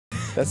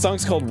That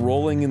song's called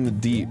Rolling in the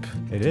Deep.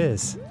 It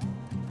is.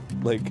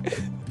 Like,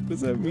 what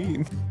does that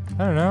mean?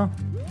 I don't know.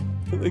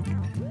 Like,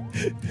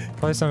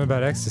 probably something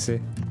about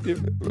ecstasy.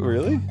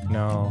 Really?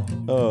 No.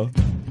 Oh.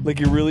 Like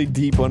you're really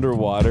deep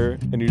underwater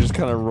and you're just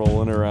kind of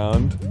rolling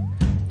around.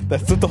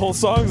 That's what the whole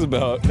song's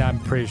about. Nah, I'm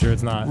pretty sure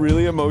it's not.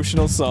 Really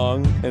emotional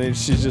song, and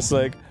she's just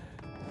like,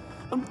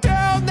 I'm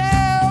down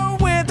there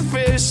with the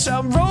fish,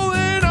 I'm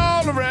rolling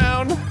all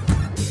around,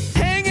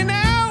 hanging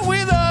out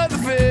with other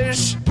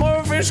fish,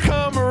 more fish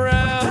come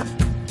around.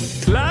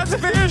 Lots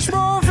of fish,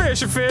 more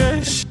fish and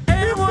fish.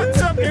 Hey, what's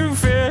up, new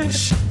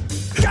fish?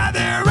 God,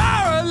 there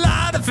are a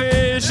lot of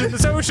fish in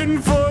this ocean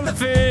full of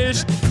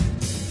fish.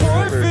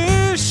 Boy,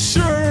 fish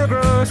sure are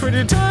gross when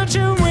you touch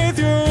them with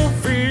your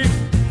feet.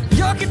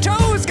 Yucky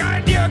toes,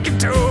 got yucky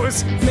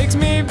toes, makes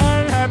me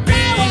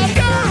unhappy.